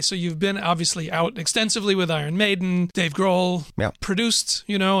So you've been obviously out extensively with Iron Maiden. Dave Grohl produced,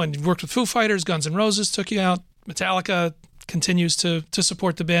 and you've worked with Foo Fighters. Guns N' Roses took you out. Metallica continues to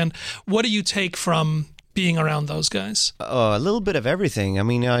support the band. What do you take from being around those guys? A little bit of everything. I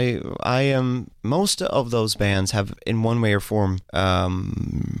mean, I am most of those bands have, in one way or form,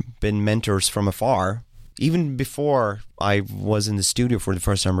 been mentors from afar. Even before I was in the studio for the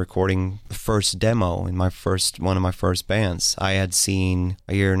first time recording the first demo in one of my first bands, I had seen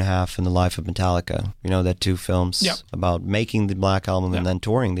A Year and a Half in the Life of Metallica. That 2 films about making the Black Album and then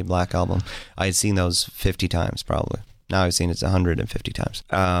touring the Black Album. I had seen those 50 times probably. Now I've seen it 150 times.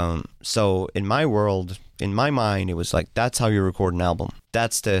 So in my world, in my mind, it was like, that's how you record an album.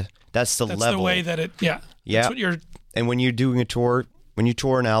 That's the level. That's the way that it, yeah. That's what you're... And when you're doing a tour... When you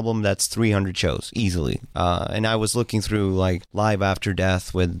tour an album, that's 300 shows, easily. And I was looking through, like, Live After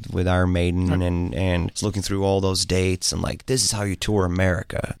Death with Iron Maiden and looking through all those dates and, like, this is how you tour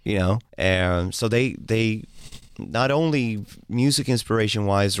America, And so they not only music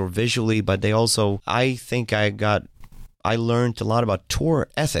inspiration-wise or visually, but they also, I think I learned a lot about tour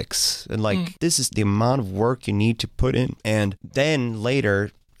ethics. And, like, this is the amount of work you need to put in. And then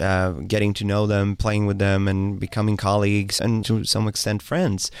later... getting to know them, playing with them, and becoming colleagues, and to some extent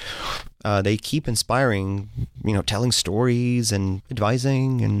friends. They keep inspiring, telling stories and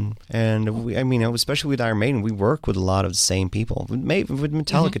advising, and we, especially with Iron Maiden, we work with a lot of the same people. With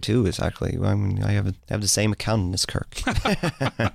Metallica too, is actually. I have the same accountant as Kirk.